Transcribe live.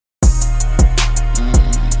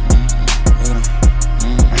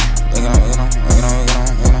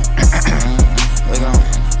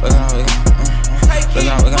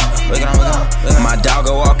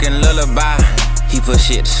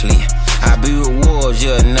shit to sleep. I be with wolves,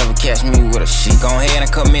 you'll never catch me with a sheep. Go ahead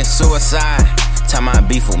and commit suicide, time I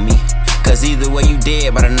beef with me. Cause either way you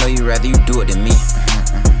dead, but I know you rather you do it than me.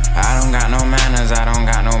 I don't got no manners, I don't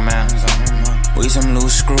got no manners. We some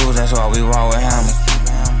loose screws, that's why we walk with hammers.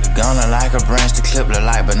 The gun look like a branch, the clip look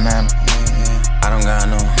like banana. I don't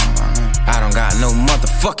got no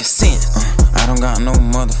motherfucking sense. I don't got no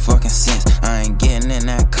motherfucking sense. I ain't getting in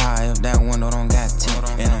that car if that window don't got tint.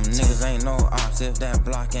 And them niggas ain't no ops if that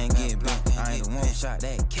block ain't get bent. I ain't the one shot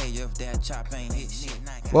that K if that chop ain't hit shit.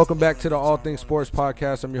 Welcome back to the All Things Sports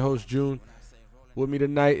Podcast. I'm your host, June. With me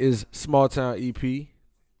tonight is Small Town EP.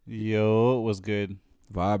 Yo, what's good?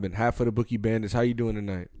 Vibing. Half of the Bookie Bandits. How you doing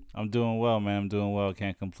tonight? I'm doing well, man. I'm doing well.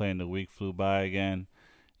 Can't complain. The week flew by again.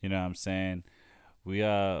 You know what I'm saying? We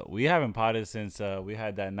haven't potted since we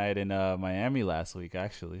had that night in Miami last week,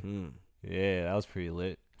 actually. Yeah, that was pretty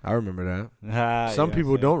lit. I remember that. Some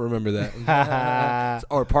people don't remember that.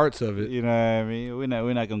 Or parts of it. You know what I mean? We're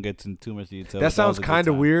not going to get into too much detail. That sounds kind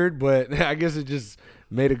of weird, but I guess it just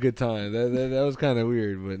made a good time. That was kind of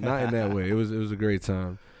weird, but not in that way. It was a great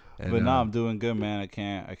time. And, but I'm doing good, man. I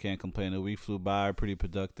can't complain. The week flew by, pretty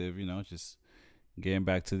productive, you know, just getting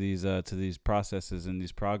back to these processes and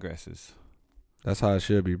these progresses. That's how it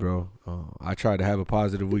should be, bro. I tried to have a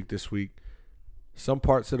positive week this week. Some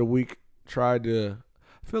parts of the week I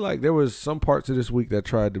feel like there was some parts of this week that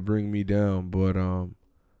tried to bring me down, but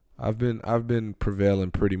I've been prevailing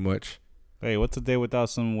pretty much. Hey, what's a day without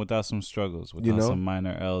some struggles, without some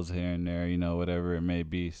minor L's here and there, you know, whatever it may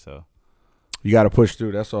be. So you got to push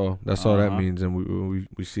through. That's all. That's all that means, and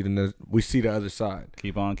we see the other side.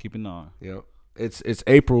 Keep on keeping on. Yep. It's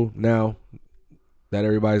April now that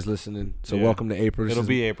everybody's listening. So welcome to April. It'll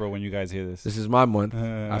be April when you guys hear this. This is my month.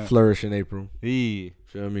 I flourish in April. Yeah.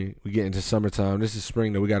 Feel me? We get into summertime. This is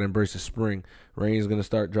spring, though. We got to embrace the spring. Rain's going to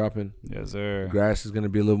start dropping. Yes, sir. Grass is going to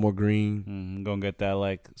be a little more green. Gonna get that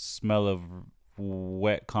like smell of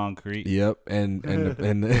wet concrete. Yep. And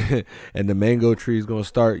the mango tree is going to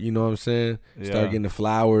start, you know what I'm saying? Start getting the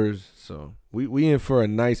flowers. So we in for a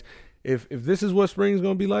nice. If this is what spring is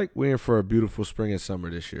going to be like, we're in for a beautiful spring and summer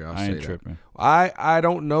this year. I ain't tripping. I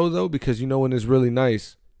don't know, though, because you know when it's really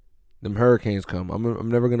nice, them hurricanes come. I'm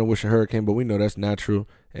never going to wish a hurricane, but we know that's natural,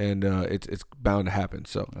 and it's bound to happen.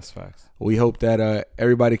 So that's facts. We hope that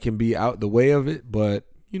everybody can be out the way of it, but,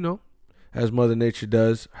 you know, as Mother Nature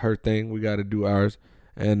does her thing, we got to do ours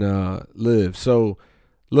and live. So,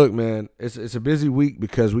 look, man, it's a busy week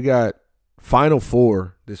because we got Final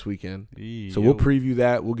Four this weekend. So we'll preview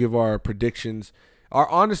that. We'll give our predictions, our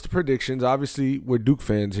honest predictions. Obviously, we're Duke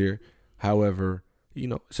fans here. However, you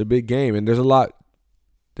know, it's a big game, and there's a lot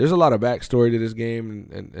of backstory to this game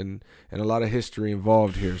and a lot of history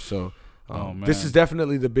involved here. So this is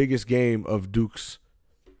definitely the biggest game of Duke's.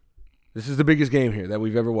 This is the biggest game here that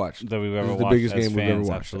we've ever watched. This is the biggest game we've ever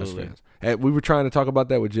watched. Absolutely. As fans. And we were trying to talk about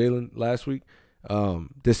that with Jalen last week.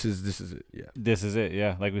 This is it. Yeah. This is it.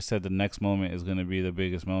 Yeah. Like we said, the next moment is going to be the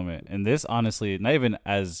biggest moment. And this, honestly, not even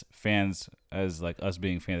as fans, as like us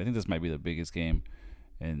being fans, I think this might be the biggest game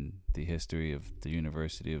in the history of the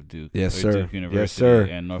University of Duke. Yes, sir. Duke University yes, sir.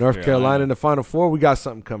 And North Carolina in the Final Four. We got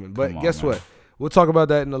something coming. But guess what? We'll talk about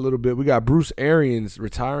that in a little bit. We got Bruce Arians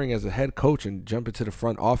retiring as a head coach and jumping to the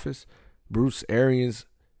front office. Bruce Arians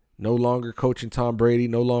no longer coaching Tom Brady,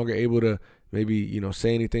 no longer able to maybe, you know,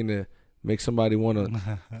 say anything to make somebody want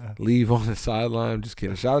to leave on the sideline. I'm just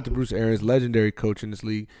kidding. Shout out to Bruce Arians, legendary coach in this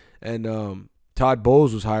league. And Todd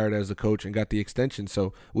Bowles was hired as a coach and got the extension.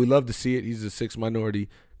 So we love to see it. He's a sixth minority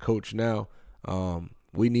coach now.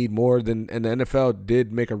 We need more than – and the NFL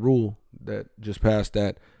did make a rule that just passed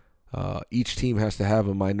that each team has to have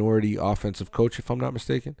a minority offensive coach, if I'm not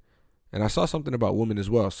mistaken. And I saw something about women as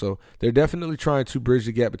well. So they're definitely trying to bridge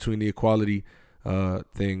the gap between the equality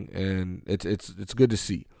thing, and it's good to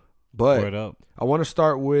see. But I want to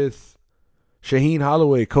start with Shaheen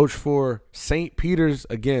Holloway, coach for St. Peter's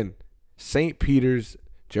again. St. Peter's,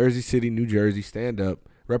 Jersey City, New Jersey. Stand up,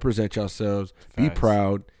 represent yourselves, be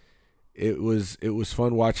proud. It was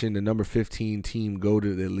fun watching the number 15 team go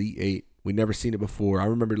to the Elite Eight. We never seen it before. I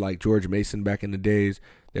remember like George Mason back in the days.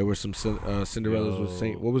 There were some Cinderellas with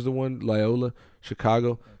St. What was the one? Loyola,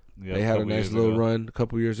 Chicago. Yeah, they had a nice little run a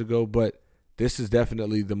couple years ago, but this is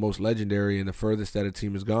definitely the most legendary and the furthest that a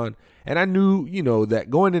team has gone. And I knew, you know,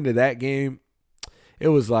 that going into that game, it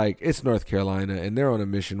was like it's North Carolina, and they're on a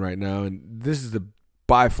mission right now, and this is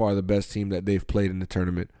by far the best team that they've played in the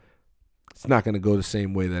tournament. It's not going to go the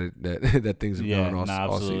same way that things have gone all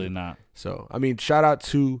season. Absolutely not. So, I mean, shout out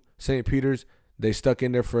to St. Peter's. They stuck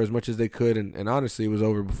in there for as much as they could, and honestly, it was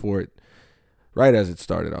over before it, right as it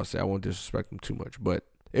started, I'll say. I won't disrespect them too much, but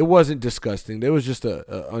it wasn't disgusting. There was just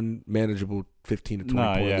a unmanageable 15 to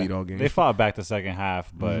 20 point lead all game. They fought back the second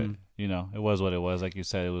half, but it was what it was. Like you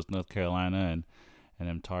said, it was North Carolina and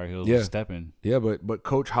them Tar Heels were stepping. Yeah, but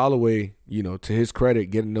Coach Holloway, to his credit,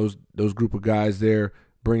 getting those group of guys there,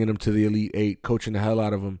 bringing them to the Elite Eight, coaching the hell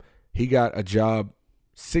out of them. He got a job,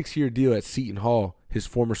 6-year deal at Seton Hall, his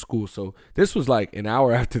former school. So this was like an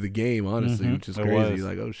hour after the game, honestly, which is crazy.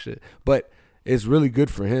 Like, oh shit. But it's really good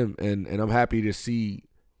for him, and I'm happy to see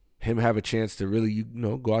him have a chance to really,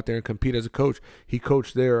 go out there and compete as a coach. He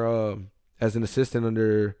coached there as an assistant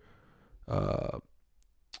under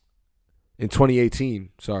in 2018.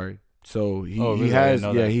 Sorry. So he has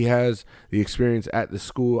the experience at the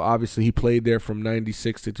school. Obviously, he played there from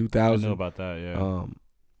 96 to 2000. I know about that, yeah.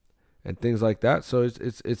 And things like that. So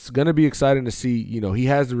it's going to be exciting to see, he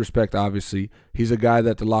has the respect, obviously. He's a guy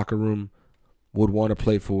that the locker room would want to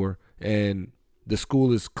play for, and the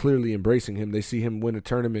school is clearly embracing him. They see him win a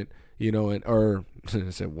tournament, I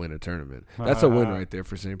said win a tournament. That's a win right there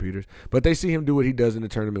for St. Peter's. But they see him do what he does in the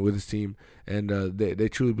tournament with his team, and they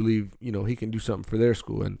truly believe, he can do something for their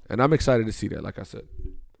school. And I'm excited to see that, like I said.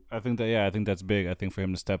 I think that's big. I think for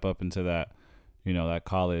him to step up into that, that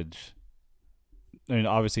college. I mean,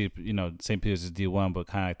 obviously, St. Peter's is D1, but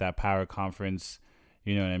kind of like that power conference,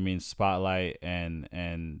 spotlight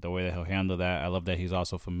and the way that he'll handle that. I love that he's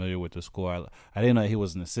also familiar with the school. I didn't know he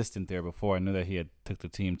was an assistant there before. I knew that he had took the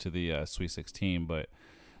team to the Sweet 16, but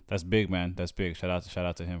that's big, man. That's big. Shout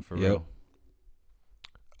out to him for real.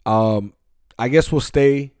 I guess we'll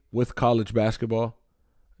stay with college basketball.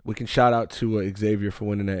 We can shout out to Xavier for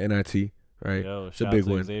winning that NIT, right? It's a big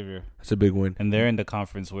win. Xavier. It's a big win. And they're in the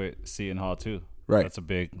conference with Seton Hall too. Right. That's a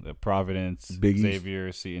big Providence, Big Xavier,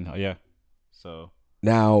 East. Seton Hall. Yeah. So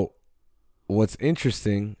now, what's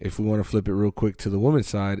interesting, if we want to flip it real quick to the women's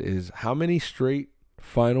side, is how many straight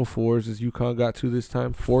Final Fours has UConn got to this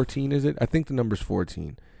time? 14, is it? I think the number's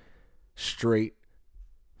 14. Straight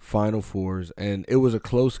Final Fours. And it was a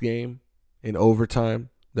close game in overtime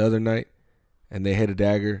the other night, and they hit a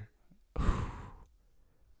dagger.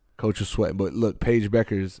 Coach was sweating. But look, Paige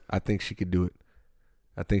Beckers, I think she could do it.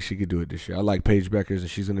 I think she could do it this year. I like Paige Beckers, and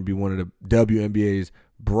she's going to be one of the WNBA's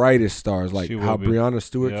brightest stars. Like how Breanna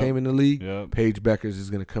Stewart came in the league, Paige Beckers is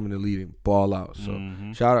going to come in the league and ball out. So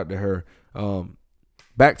shout out to her.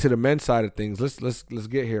 Back to the men's side of things. Let's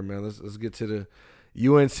get here, man. Let's get to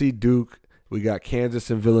the UNC Duke. We got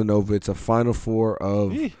Kansas and Villanova. It's a Final Four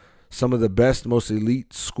of some of the best, most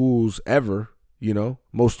elite schools ever.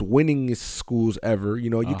 Most winningest schools ever. You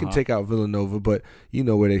can take out Villanova, but you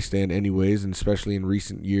know where they stand anyways, and especially in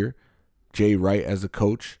recent year. Jay Wright as a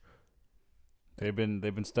coach. They've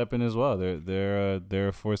been stepping as well. They're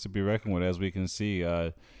a force to be reckoned with, as we can see.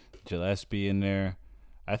 Gillespie in there.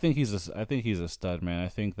 I think he's a stud, man. I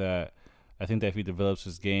think that if he develops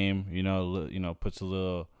his game, puts a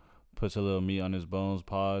little meat on his bones,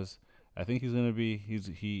 pause. I think he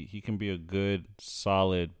can be a good,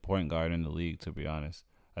 solid point guard in the league, to be honest.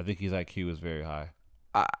 I think his IQ is very high.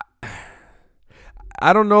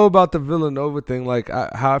 I don't know about the Villanova thing. Like,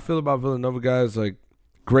 how I feel about Villanova guys, like,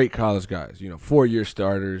 great college guys, 4-year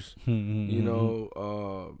starters,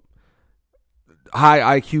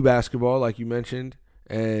 high IQ basketball, like you mentioned,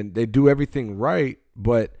 and they do everything right,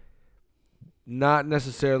 but not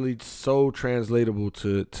necessarily so translatable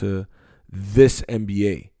to this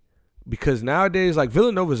NBA. Because nowadays, like,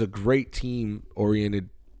 Villanova is a great team-oriented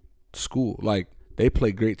school. Like, they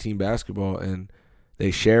play great team basketball, and they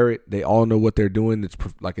share it. They all know what they're doing. It's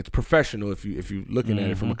professional. If you're looking at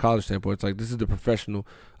it from a college standpoint, it's like this is the professional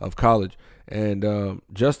of college. And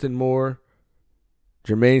Justin Moore,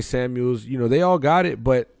 Jermaine Samuels, they all got it,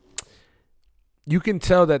 but you can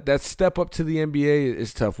tell that step up to the NBA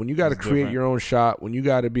is tough. When you got to create your own shot, when you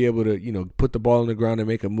got to be able to put the ball on the ground and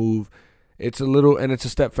make a move. It's a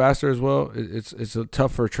step faster as well. It's a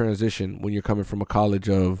tougher transition when you're coming from a college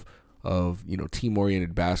of team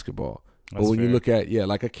oriented basketball. But when you look at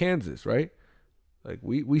like a Kansas, right? Like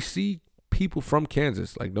we see people from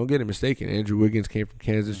Kansas. Like, don't get it mistaken. Andrew Wiggins came from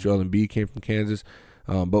Kansas. Joel Embiid came from Kansas.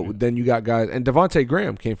 But then you got guys, and Devontae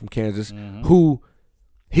Graham came from Kansas, who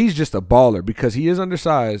he's just a baller because he is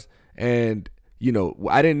undersized, and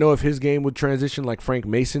I didn't know if his game would transition like Frank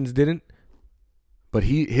Mason's didn't. But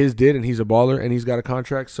his did, and he's a baller, and he's got a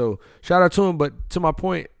contract. So shout out to him. But to my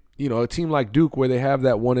point, a team like Duke, where they have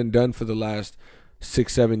that one and done for the last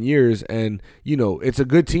 6-7 years, and it's a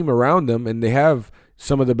good team around them, and they have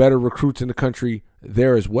some of the better recruits in the country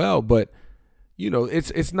there as well. But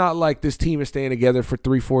it's not like this team is staying together for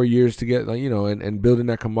 3-4 years to get, and building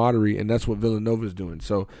that camaraderie, and that's what Villanova's doing.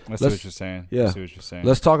 So I see what you're saying. Yeah, I see what you're saying.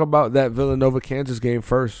 Let's talk about that Villanova-Kansas game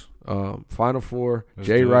first. Final Four,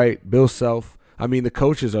 Jay Wright, Bill Self. I mean, the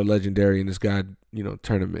coaches are legendary in this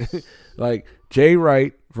tournament. Like Jay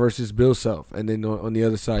Wright versus Bill Self, and then on the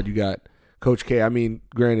other side you got Coach K. I mean,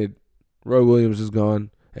 granted, Roy Williams is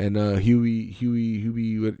gone, and Huey,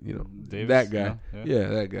 Davis, that guy. Yeah,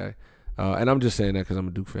 that guy. And I'm just saying that because I'm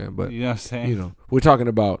a Duke fan, but you know what I'm saying. We're talking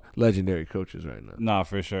about legendary coaches right now. No,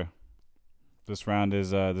 for sure. This round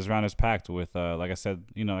is packed with like I said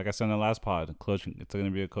in the last pod, coaching. It's going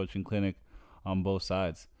to be a coaching clinic on both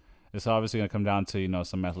sides. It's obviously going to come down to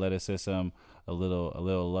some athleticism, a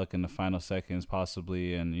little luck in the final seconds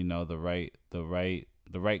possibly, and the right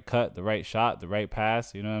cut, the right shot, the right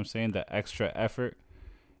pass. You know what I'm saying? The extra effort.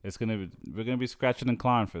 We're gonna be scratching and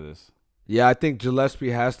clawing for this. Yeah, I think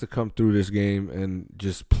Gillespie has to come through this game and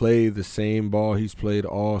just play the same ball he's played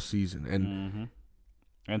all season,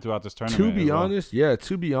 and throughout this tournament.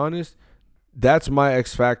 To be honest, that's my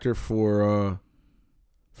X factor for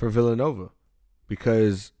Villanova,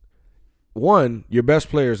 because one, your best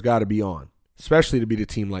player's got to be on, especially to beat a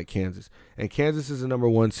team like Kansas. And Kansas is the number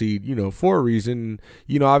 1 seed, for a reason.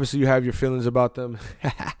 Obviously you have your feelings about them.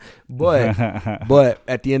 but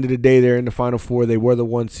at the end of the day, they're in the Final Four. They were the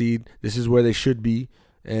 1 seed. This is where they should be.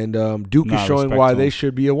 And Duke is showing why they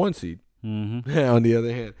should be a 1 seed, on the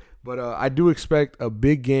other hand. But I do expect a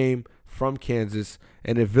big game from Kansas.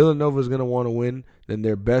 And if Villanova is going to want to win, then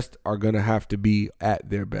their best are going to have to be at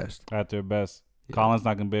their best. At their best. Yeah. Collins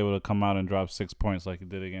not going to be able to come out and drop 6 points like he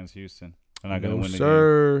did against Houston. They're not going to win the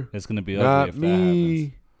game. It's going to be ugly if that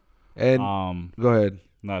happens. And go ahead.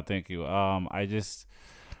 No, thank you. I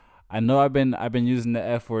know I've been using the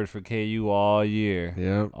F word for KU all year.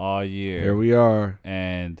 Yeah. All year. Here we are.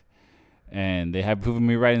 And they have proven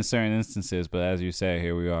me right in certain instances, but as you say,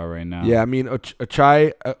 here we are right now. Yeah, I mean,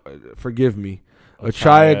 Achai, forgive me.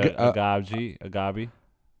 Agbaji.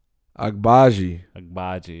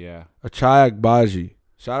 Yeah. Achai Agbaji.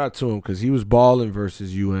 Shout out to him because he was balling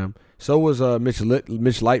versus UM. So was Mitch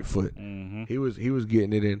Lightfoot. Mm-hmm. He was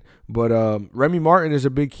getting it in. But Remy Martin is a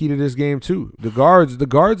big key to this game too. The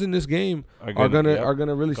guards in this game are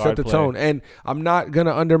gonna really set the tone. And I'm not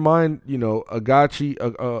gonna undermine Achai.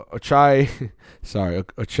 Sorry,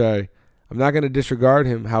 Achai. I'm not gonna disregard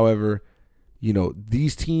him. However,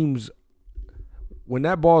 these teams, when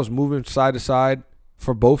that ball is moving side to side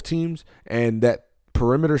for both teams, and that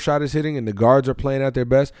perimeter shot is hitting and the guards are playing at their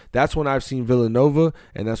best, that's when I've seen Villanova,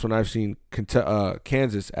 and that's when I've seen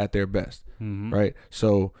Kansas at their best, right?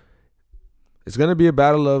 So it's going to be a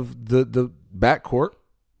battle of the backcourt.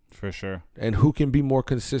 For sure. And who can be more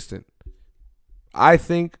consistent. I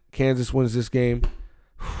think Kansas wins this game.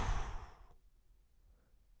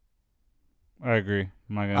 I agree.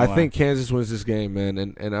 I think Kansas wins this game, man,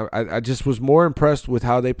 and I just was more impressed with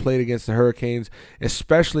how they played against the Hurricanes,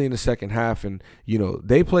 especially in the second half. And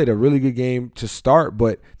they played a really good game to start,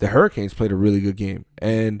 but the Hurricanes played a really good game,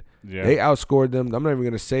 and they outscored them. I'm not even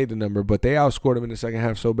going to say the number, but they outscored them in the second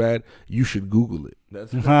half so bad you should Google it.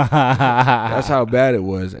 That's how bad it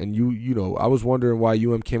was. And I was wondering why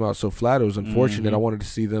UM came out so flat. It was unfortunate. I wanted to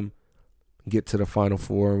see them get to the Final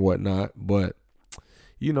Four and whatnot, but.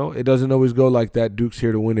 It doesn't always go like that. Duke's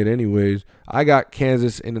here to win it anyways. I got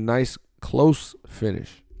Kansas in a nice, close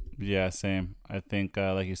finish. Yeah, same. I think,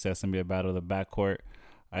 like you said, it's going to be a battle of the backcourt.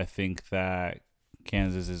 I think that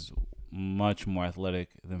Kansas is much more athletic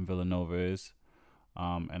than Villanova is.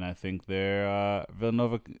 And I think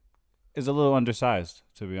Villanova is a little undersized,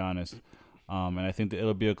 to be honest. And I think that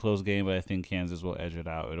it'll be a close game, but I think Kansas will edge it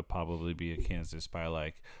out. It'll probably be a Kansas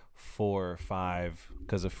by 4 or 5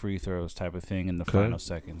 because of free throws type of thing in the final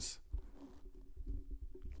seconds.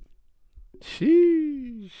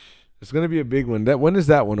 Sheesh. It's going to be a big one. When is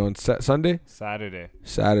that one on? Sunday? Saturday.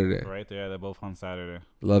 Right there. They're both on Saturday.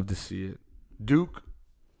 Love to see it. Duke,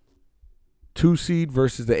 2 seed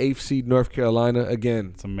versus the 8th seed North Carolina.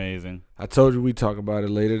 Again. It's amazing. I told you we'd talk about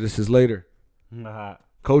it later. This is later.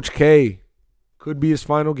 Coach K could be his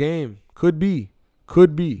final game. Could be.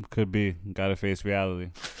 Gotta face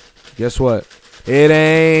reality. Guess what? It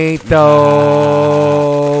ain't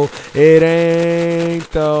though.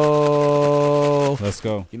 Let's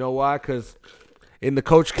go. You know why? Because in the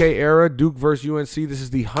Coach K era, Duke versus UNC, this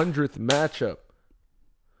is the 100th matchup.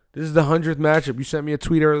 You sent me a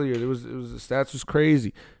tweet earlier. The stats was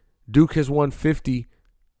crazy. Duke has won 50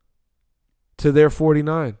 to their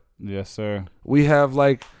 49. Yes, sir. We have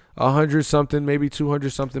 100 something, maybe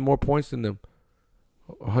 200 something more points than them.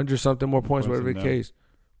 100 something more points, whatever the case.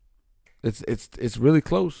 It's really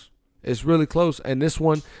close. It's really close. And this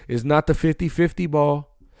one is not the 50-50 ball.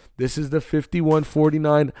 This is the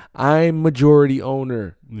 51-49. I'm majority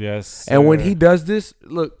owner. Yes, sir. And when he does this,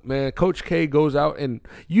 look, man, Coach K goes out and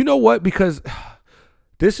you know what? Because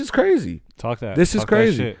this is crazy. This is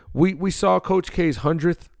crazy. We saw Coach K's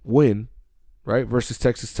 100th win, right, versus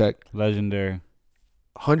Texas Tech. Legendary.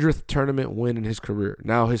 100th tournament win in his career.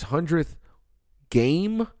 Now his 100th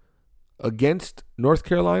game against North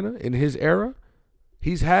Carolina in his era,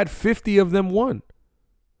 he's had 50 of them won.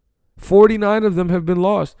 49 of them have been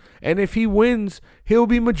lost. And if he wins, he'll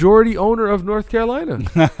be majority owner of North Carolina.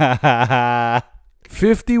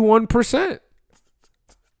 51%.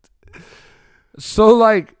 So,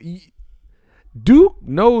 like, Duke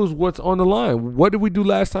knows what's on the line. What did we do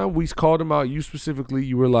last time? We called him out. You specifically,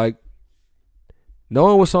 you were like,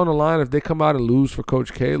 knowing what's on the line, if they come out and lose for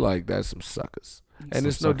Coach K, like, that's some suckers. And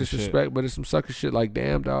it's no disrespect, but it's some sucker shit like,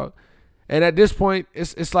 damn, dog. And at this point,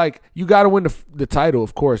 it's like you got to win the title,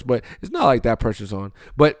 of course, but it's not like that pressure's on.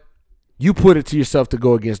 But you put it to yourself to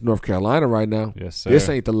go against North Carolina right now. Yes, sir. This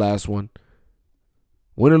ain't the last one.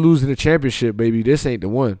 Win or lose in the championship, baby, this ain't the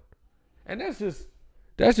one. And that's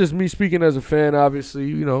just me speaking as a fan, obviously,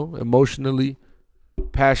 you know, emotionally,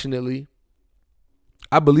 passionately.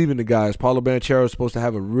 I believe in the guys. Paulo Banchero is supposed to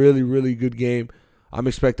have a really, really good game. I'm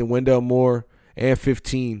expecting Wendell Moore and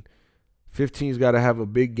 15. 15's got to have a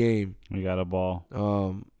big game. We got a ball.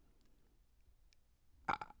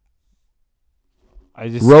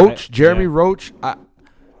 Jeremy Roach.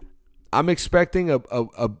 I'm expecting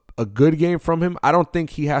a good game from him. I don't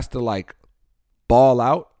think he has to like ball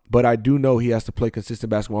out, but I do know he has to play consistent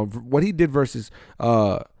basketball. What he did versus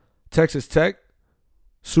Texas Tech,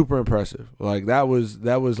 super impressive. Like that was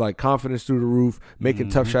like confidence through the roof, making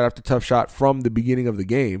tough shot after tough shot from the beginning of the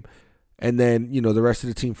game. And then, you know, the rest of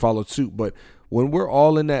the team followed suit. But when we're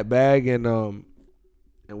all in that bag and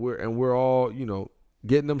we're all, you know,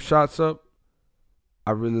 getting them shots up,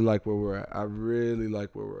 I really like where we're at.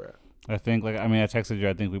 I think, I texted you.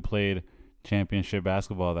 I think we played championship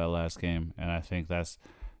basketball that last game, and I think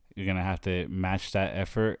you're gonna have to match that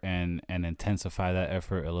effort and intensify that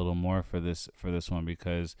effort a little more for this one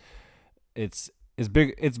because it's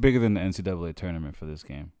big. It's bigger than the NCAA tournament for this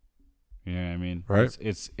game. You know what I mean? Right.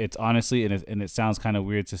 It's honestly, and it sounds kind of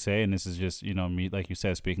weird to say, and this is just, you know, me, like you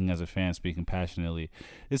said, speaking as a fan, speaking passionately.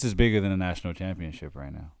 This is bigger than a national championship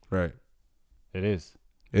right now. Right. It is.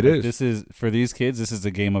 It is. This is, for these kids, this is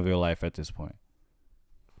the game of their life at this point.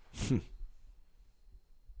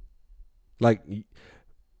 Like,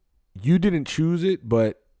 you didn't choose it,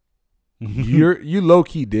 but you low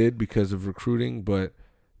key did because of recruiting. But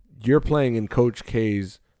you're playing in Coach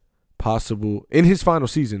K's in his final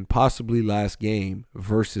season, possibly last game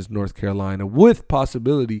versus North Carolina, with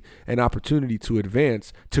possibility and opportunity to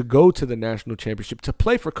advance, to go to the national championship, to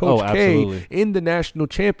play for Coach K in the national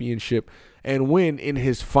championship and win in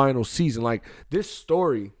his final season. Like, this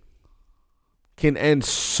story can end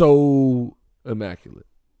so immaculate.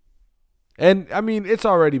 And, I mean, it's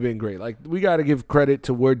already been great. Like, we got to give credit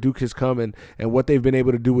to where Duke has come and what they've been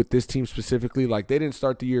able to do with this team specifically. Like, they didn't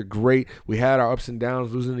start the year great. We had our ups and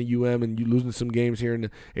downs, losing to UM and losing some games here in the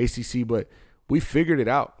ACC, but we figured it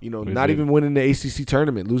out. You know, even winning the ACC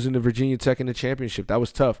tournament, losing to Virginia Tech in the championship. That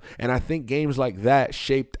was tough. And I think games like that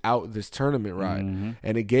shaped out this tournament ride. Mm-hmm.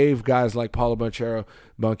 And it gave guys like Paulo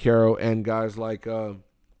Banchero and guys like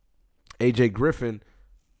A.J. Griffin,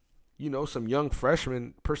 you know, some young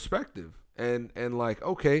freshman perspective. And like,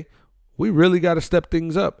 okay, we really got to step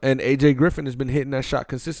things up. And A.J. Griffin has been hitting that shot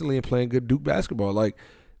consistently and playing good Duke basketball. Like,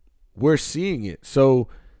 we're seeing it. So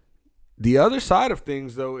the other side of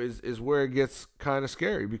things, though, is where it gets kind of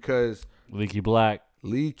scary because Leaky Black,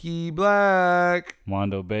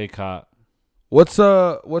 Mondo Baycott. What's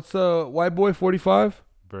white boy 45?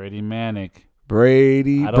 Brandon Manick,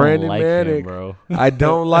 bro. I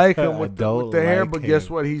don't like him with the hair, but guess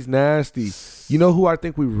what? He's nasty. You know who I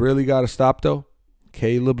think we really got to stop, though?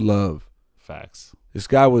 Caleb Love. Facts. This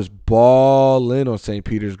guy was balling on St.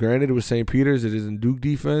 Peter's. Granted, it was St. Peter's. It isn't Duke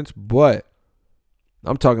defense, but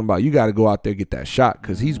I'm talking about you got to go out there and get that shot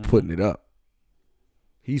because he's putting it up.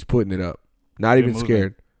 Not even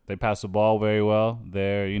scared. They pass the ball very well.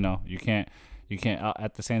 They're, you know, you can't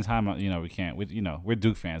at the same time, you know, we can't. We're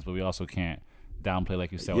Duke fans, but we also can't downplay,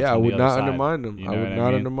 like you said. Yeah, I would not undermine them. I would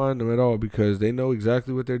not undermine them at all because they know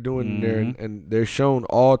exactly what they're doing in there, and they're shown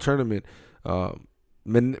all tournament.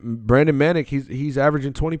 Brandon Manick, he's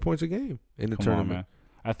averaging 20 points a game in the tournament. Man.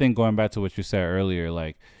 I think going back to what you said earlier,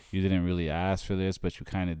 like you didn't really ask for this, but you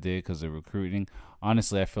kind of did because of recruiting.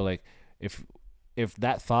 Honestly, I feel like if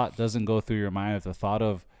that thought doesn't go through your mind, if the thought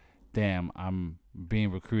of, damn, I'm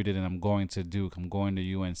being recruited and I'm going to Duke, I'm going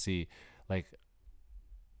to UNC, like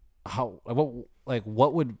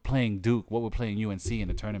what would playing Duke, what would playing UNC in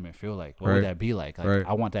the tournament feel like? What would that be like? Like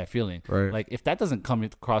I want that feeling. Right. Like if that doesn't come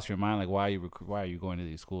across your mind, like why are you going to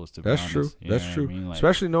these schools? To That's be honest, true. That's true. I mean? Like,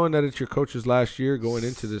 especially knowing that it's your coach's last year going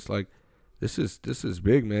into this. Like this is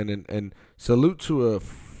big, man. And salute to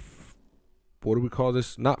what do we call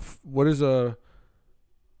this? What is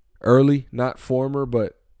early, not former,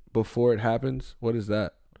 but before it happens. What is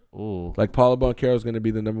that? Ooh. Like Paula Boncaro is going to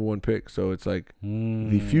be the number 1 pick, so it's like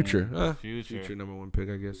the future. Future number 1 pick,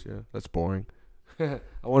 I guess. Yeah, that's boring. I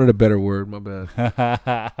wanted a better word. My bad.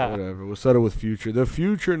 Whatever. We'll settle with future. The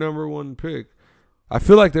future number 1 pick. I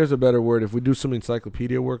feel like there's a better word. If we do some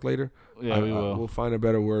encyclopedia work later, yeah, we will. We'll find a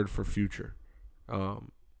better word for future,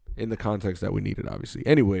 in the context that we need it. Obviously.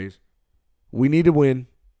 Anyways, we need to win.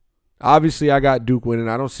 Obviously, I got Duke winning.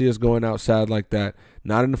 I don't see us going out sad like that.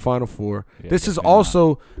 Not in the Final Four. Yeah, this is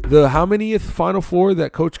also the how manyth Final Four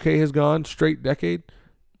that Coach K has gone straight decade?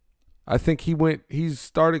 I think he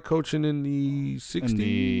started coaching in the 60s. In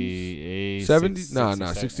the 70s? Nah,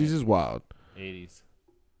 60s is wild. 80s.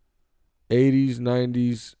 80s,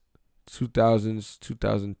 90s, 2000s,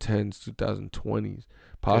 2010s, 2020s.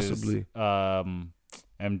 Possibly.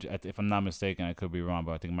 If I'm not mistaken, I could be wrong,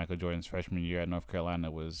 but I think Michael Jordan's freshman year at North Carolina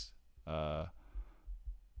was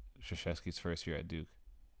Krzyzewski's first year at Duke.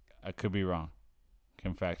 I could be wrong.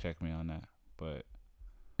 Can fact check me on that. But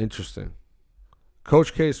interesting.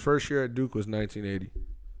 Coach K's first year at Duke was 1980.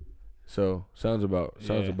 So sounds about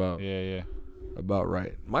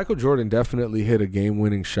right. Michael Jordan definitely hit a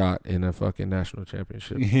game-winning shot in a fucking national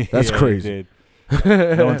championship. That's crazy. He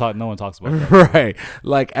did. No one talks about that. Right.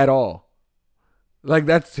 Like at all. Like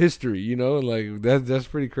that's history, you know. Like that's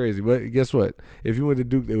pretty crazy. But guess what? If you went to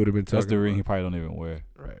Duke, they would have been talking. That's the ring he probably don't even wear.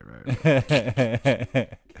 Right.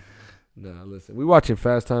 Nah, listen. We watching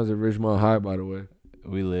Fast Times at Ridgemont High, by the way.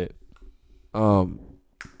 We lit. You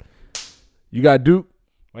got Duke.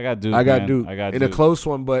 I got Duke. I got Duke. In a close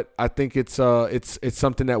one, but I think it's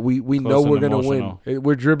something that we know we're gonna win.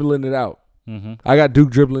 We're dribbling it out. Mm-hmm. I got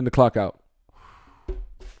Duke dribbling the clock out.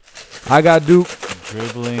 I got Duke.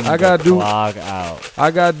 Clock out.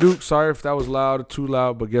 I got Duke. Sorry if that was loud or too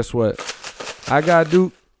loud, but guess what? I got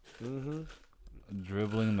Duke. Mm-hmm.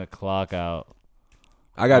 Dribbling the clock out.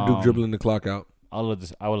 I got Duke dribbling the clock out. I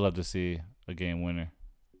would love to see a game winner.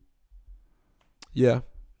 Yeah,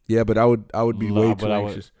 but I would be way too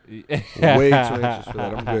anxious. Way too anxious for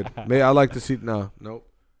that. I'm good. I like to see. Nope.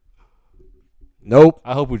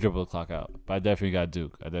 I hope we dribble the clock out, but I definitely got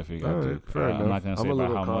Duke. Duke. Fair enough. I'm not gonna say about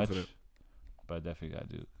how confident. much, but I definitely got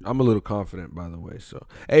Duke. I'm a little confident, by the way. So,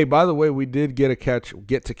 hey, by the way, we did get to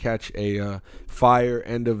catch a fire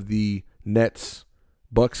end of the Nets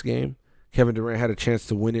Bucks game. Kevin Durant had a chance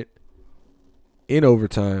to win it in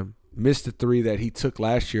overtime. Missed the 3 that he took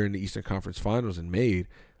last year in the Eastern Conference Finals and made.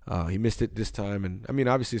 He missed it this time, and I mean,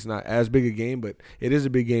 obviously, it's not as big a game, but it is a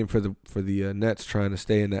big game for the Nets trying to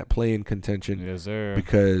stay in that play-in contention. Yes, sir.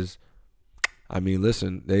 Because, I mean,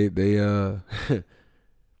 listen, they're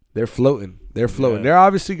floating. They're floating. Yeah. They're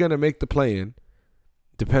obviously going to make the play-in.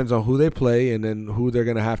 Depends on who they play and then who they're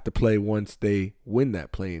going to have to play once they win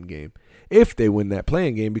that play-in game. If they win that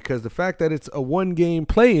play-in game, because the fact that it's a one-game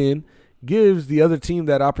play-in gives the other team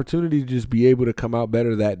that opportunity to just be able to come out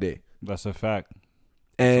better that day. That's a fact.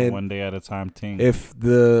 And it's a one day at a time team. If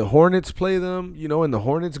the Hornets play them, and the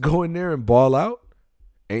Hornets go in there and ball out,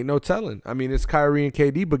 ain't no telling. I mean, it's Kyrie and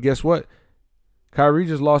KD, but guess what? Kyrie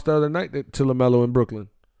just lost the other night to LaMelo in Brooklyn.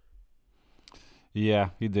 Yeah,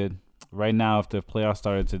 he did. Right now, if the playoffs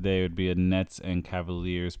started today, it would be a Nets and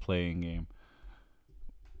Cavaliers playing game.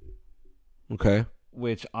 Okay.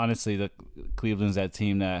 Which, honestly, the Cleveland's that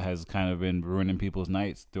team that has kind of been ruining people's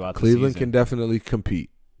nights throughout the Cleveland season. can definitely compete.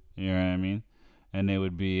 You know what I mean? And it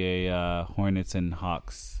would be a Hornets and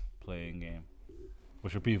Hawks playing game,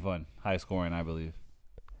 which would be fun. High scoring, I believe.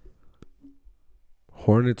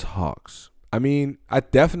 Hornets, Hawks. I mean, I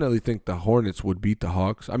definitely think the Hornets would beat the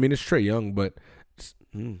Hawks. I mean, it's Trae Young, but it's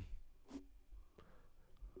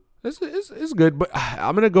good. But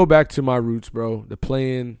I'm going to go back to my roots, bro. The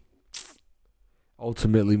play-in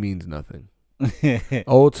ultimately means nothing.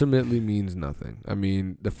 Ultimately means nothing. I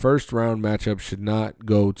mean, the first round matchup should not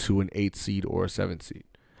go to an 8 seed or a 7 seed.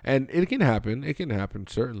 And it can happen. It can happen,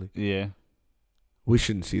 certainly. Yeah. We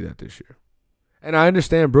shouldn't see that this year. And I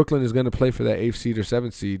understand Brooklyn is going to play for that 8th seed or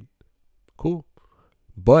 7th seed. Cool.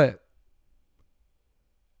 But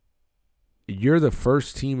you're the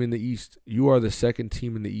first team in the East. You are the second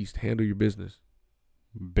team in the East. Handle your business.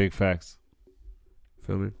 Big facts.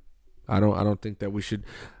 Feel me? I don't think that we should,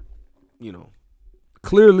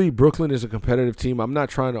 clearly Brooklyn is a competitive team. I'm not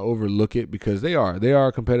trying to overlook it because they are. They are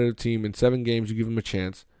a competitive team. In 7 games, you give them a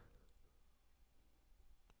chance.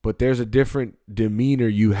 But there's a different demeanor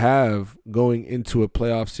you have going into a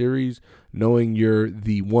playoff series, knowing you're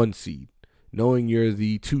the 1 seed, knowing you're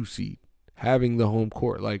the 2 seed, having the home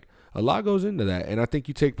court. Like, a lot goes into that. And I think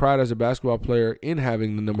you take pride as a basketball player in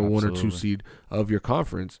having the number 1 or 2 seed of your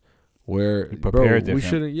conference. Where, bro, we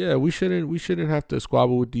shouldn't have to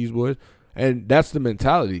squabble with these boys. And that's the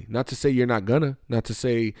mentality. Not to say you're not gonna. Not to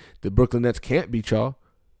say the Brooklyn Nets can't beat y'all.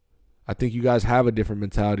 I think you guys have a different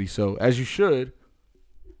mentality. So, as you should,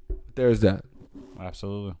 there's that.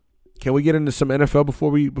 Absolutely. Can we get into some NFL before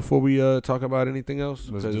we talk about anything else?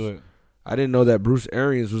 Let's do it. I didn't know that Bruce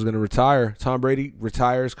Arians was going to retire. Tom Brady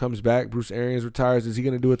retires, comes back. Bruce Arians retires. Is he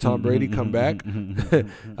going to do a Tom Brady come back?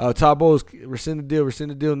 Todd Bowles, rescind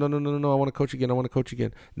the deal. No. I want to coach again.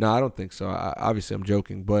 No, I don't think so. Obviously, I'm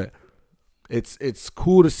joking, but it's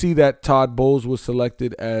cool to see that Todd Bowles was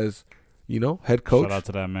selected as, head coach. Shout out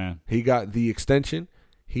to that man. He got the extension.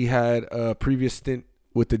 He had a previous stint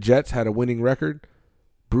with the Jets, had a winning record.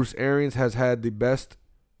 Bruce Arians has had the best.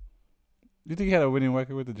 You think he had a winning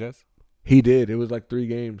record with the Jets? He did. It was like 3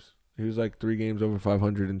 games. He was like 3 games over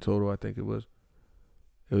 500 in total, I think it was.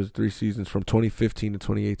 It was 3 seasons from 2015 to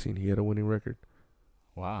 2018. He had a winning record.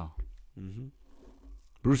 Wow. Mm-hmm.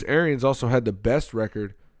 Bruce Arians also had the best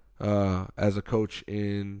record as a coach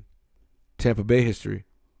in Tampa Bay history.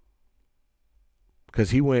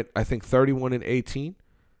 Because he went, I think, 31-18.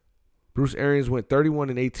 Bruce Arians went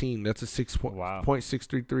 31-18. That's a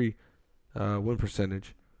 6.633 win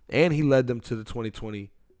percentage. And he led them to the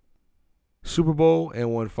 2020 Super Bowl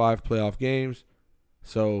and won 5 playoff games.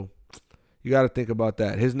 So you got to think about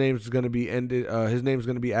that. His name's going to be ended. His name's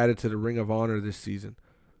going to be added to the Ring of Honor this season.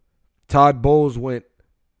 Todd Bowles went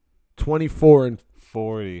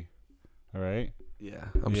 24-40. All right. Yeah,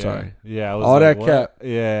 I'm sorry. Yeah, I was all like, that what? cap.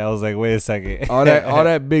 Yeah, I was like, wait a second. all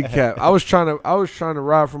that big cap. I was trying to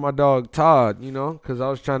ride for my dog Todd, because I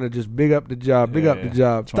was trying to just big up the job.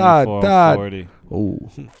 Todd. 40. Oh.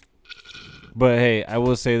 But hey, I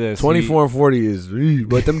will say this: 24-40 is,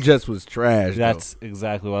 but them Jets was trash. That's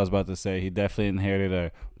exactly what I was about to say. He definitely inherited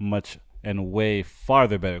a much and way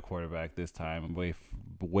farther better quarterback this time,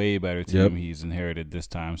 way better team he's inherited this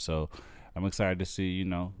time. So I'm excited to see,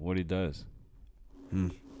 what he does.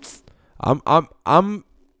 I'm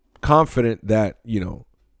confident that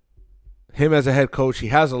him as a head coach, he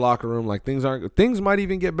has a locker room. Like things might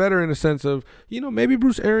even get better in the sense of maybe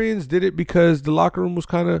Bruce Arians did it because the locker room was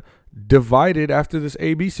kind of divided after this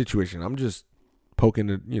AB situation. I'm just poking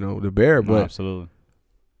the bear, but absolutely.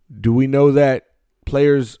 Do we know that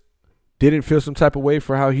players didn't feel some type of way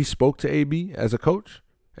for how he spoke to AB as a coach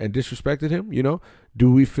and disrespected him? Do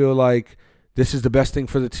we feel like this is the best thing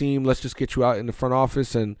for the team? Let's just get you out in the front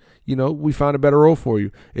office and, we found a better role for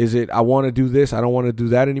you. Is it I want to do this, I don't want to do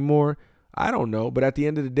that anymore? I don't know. But at the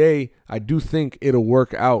end of the day, I do think it'll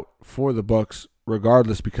work out for the Bucks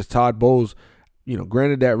regardless because Todd Bowles,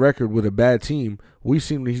 granted that record with a bad team, we've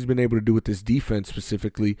seen what he's been able to do with this defense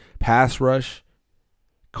specifically. Pass rush,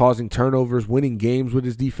 causing turnovers, winning games with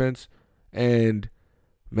his defense. And,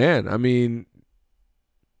 man, I mean,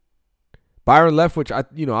 Byron Leftwich,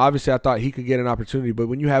 obviously I thought he could get an opportunity, but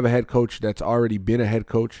when you have a head coach that's already been a head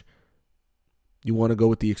coach, you want to go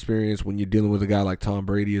with the experience when you're dealing with a guy like Tom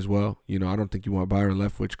Brady as well. I don't think you want Byron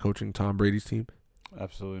Leftwich coaching Tom Brady's team.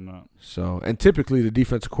 Absolutely not. So, and typically the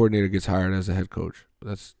defensive coordinator gets hired as a head coach.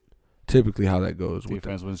 That's typically how that goes.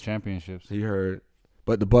 Defense wins championships. You heard.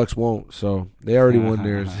 But the Bucks won't, so they already won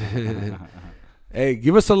theirs. Hey,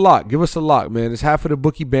 give us a lock. Give us a lock, man. It's half of the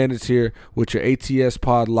Bookie Bandits here with your ATS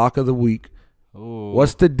Pod Lock of the Week. Ooh.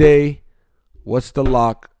 What's the day? What's the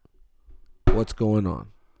lock? What's going on?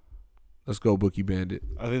 Let's go, Bookie Bandit.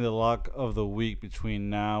 I think the lock of the week between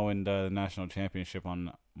now and the national championship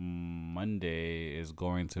on Monday is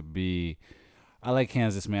going to be. I like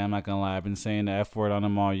Kansas, man. I'm not gonna lie. I've been saying the F word on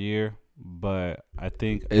them all year, but I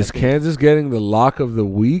think Kansas getting the lock of the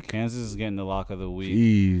week? Kansas is getting the lock of the week.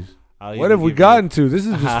 Jeez, what have we gotten to? This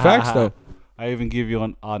is just facts, though. I even give you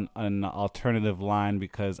an alternative line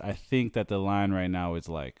because I think that the line right now is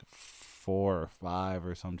like 4 or 5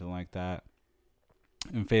 or something like that.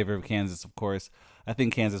 In favor of Kansas, of course. I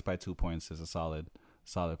think Kansas by 2 points is a solid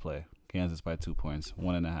play. Kansas by 2 points,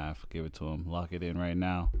 1.5. Give it to them. Lock it in right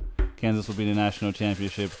now. Kansas will be the national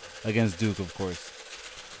championship against Duke, of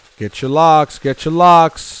course. Get your locks. Get your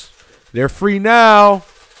locks. They're free now.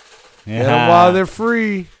 Yeah. Get them while they're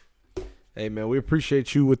free. Hey, man, we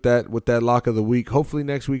appreciate you with that lock of the week. Hopefully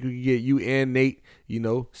next week we can get you and Nate,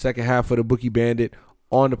 second half of the Bookie Bandit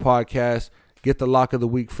on the podcast. get the lock of the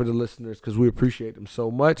week for the listeners because we appreciate them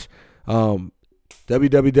so much.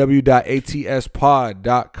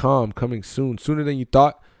 www.atspod.com coming soon, sooner than you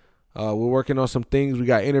thought. We're working on some things. We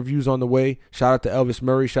got interviews on the way. Shout out to Elvis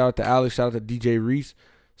Murray. Shout out to Alex. Shout out to DJ Reese.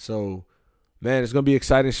 So, man, it's going to be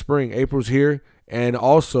exciting spring. April's here. And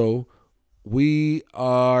also, we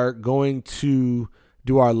are going to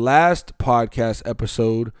do our last podcast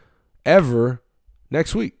episode ever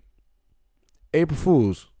next week. April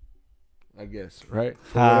Fools, I guess, right?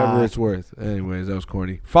 For whatever it's worth. Anyways, that was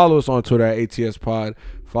corny. Follow us on Twitter at ATS Pod.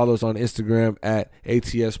 Follow us on Instagram at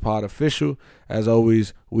ATS Pod Official. As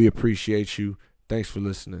always, we appreciate you. Thanks for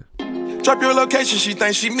listening. Drop your location, she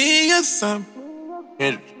thinks she me or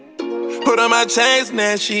something. Put on my chains,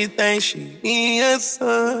 now she thinks she me or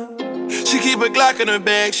something. She keep a Glock in her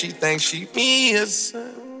bag, she thinks she me or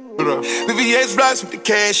something. The VX blocks with the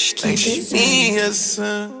cash, she thinks she me or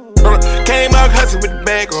something. Came out hustling with the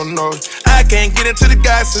bag, oh no. I can't get into the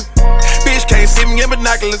gossip. Bitch can't see me in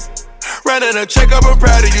binoculars. Running a check up, I'm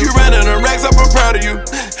proud of you. Running a racks up, I'm proud of you.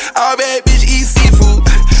 All bad bitch eat seafood.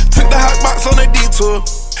 Took the hot box on the detour.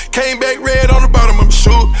 Came back red on the bottom of my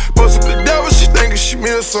shoe. Posted the devil, she thinkin' she me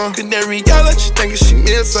or something. Canary yellow, she thinkin' she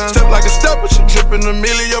me or something. Step like a stepper, she drippin' a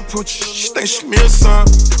million poochie. She think she me or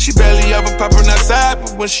something. She barely ever poppin' outside,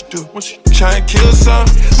 but when she do, try and kill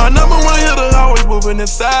something. My number one hitter, always moving in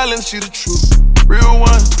silence. She the truth, real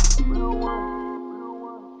one.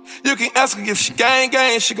 You can ask her if she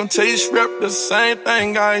gang, she gon' tell you she rep the same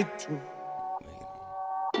thing I do.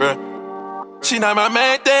 Bruh. She not my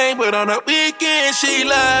main thing, but on the weekend, she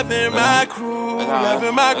loving my crew,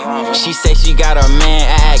 loving my crew. She say she got a man,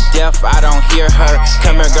 I act deaf, I don't hear her.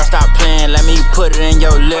 Come here, girl, stop playing, let me put it in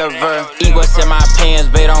your liver. Eat what's in my pants,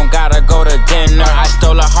 babe, don't gotta go to dinner. I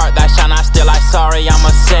stole her heart, that shine, I still like sorry, I'm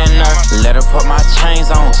a sinner. Let her put my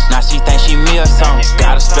chains on, now she think she me or something.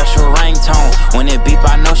 Got a special ringtone, when it beep,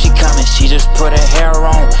 I know she coming. She just put her hair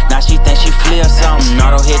on, now she think she flee or something.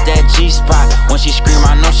 Auto hit that G-spot, when she scream,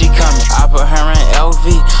 I know she coming. I put her in LV,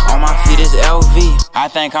 on my feet is LV.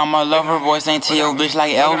 I think I'm a lover, boys ain't to your bitch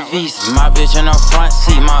like Elvis. My bitch in the front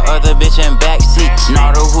seat, my other bitch in back seat.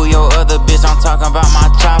 Nardo, who your other bitch? I'm talking about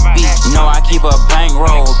my choppy. No, I keep a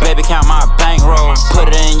bankroll, baby count my bankroll.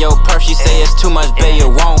 Put it in your purse, she say it's too much, babe,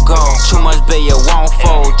 it won't go. Too much, babe, it won't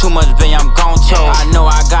fold. Too much, babe, I'm gon' choke. I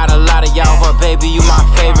know I got a lot of y'all, but baby, you my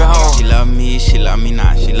favorite hoe. She love me, she love me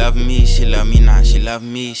not. She love me, she love me not. She love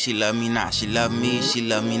me, she love me not. She love me, she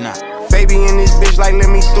love me not. Baby in this bitch like let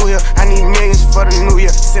me through here. I need millions for the new year.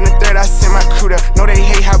 Send a third, I send my crew there. Know they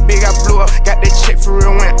hate how big I blew up. Got that check for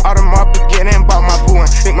real, went Audemars Piguet and bought my boo one.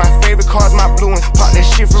 Think my favorite car's my blue one. Pop that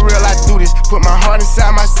shit for real, I do this. Put my heart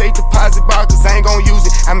inside my safe deposit box, cause I ain't gon' use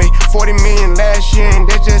it. I made 40 million last year and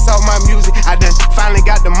that's just off my music. I done finally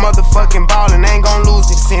got the motherfucking ball and I ain't gon'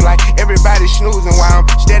 lose it. Seem like everybody snoozing while I'm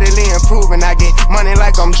steadily improving. I get money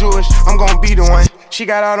like I'm Jewish, I'm gon' be the one. She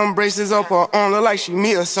got all them braces up her arm, look like she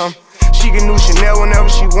me or something. She get new Chanel whenever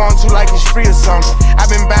she wants to, like it's free or something. I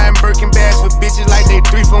been buying Birkin bags for bitches like they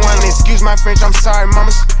 3 for 1. Excuse my French, I'm sorry,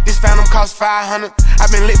 mamas. This Phantom cost 500. I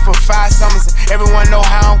been lit for 5 summers. Everyone know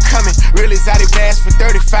how I'm coming. Real exotic bags for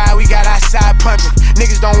 35. We got outside pumping.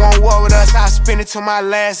 Niggas don't want war with us. I spend it till my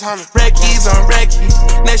last 100. Reckies on Reckie.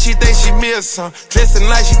 Now she think she me or something. Dressing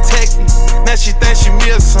like she techie. Now she think she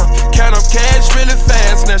me or something. Count up cash really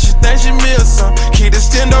fast. Now she think she me or something. Keep the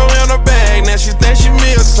stendo in her bag. Now she think she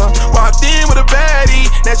me or something. Walked in with a baddie.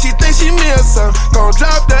 Now she think she me or something. Gon'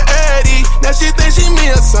 drop the Addy. Now she think she me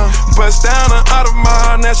or something. Bust down an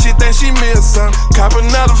Audemars. Now she think she me or something. Cop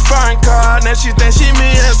another foreign car. Now she think she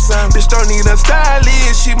me or something. Bitch don't need a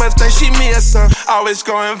stylist. She must think she me or something. Always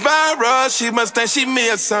going viral. She must think she me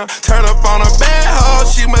or something. Turn up on a bad hoe.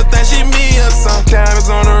 She must think she me or something. Diamonds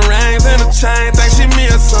on the rings and the chain. Think she me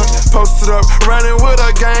or something. Posted up running with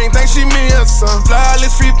a gang. Think she me or something.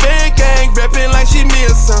 Flawless free big gang. Reppin' like she me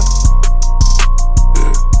or something.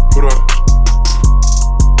 Yeah, put up.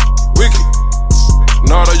 Wiki.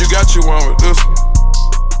 Nardo, you got you one with this one.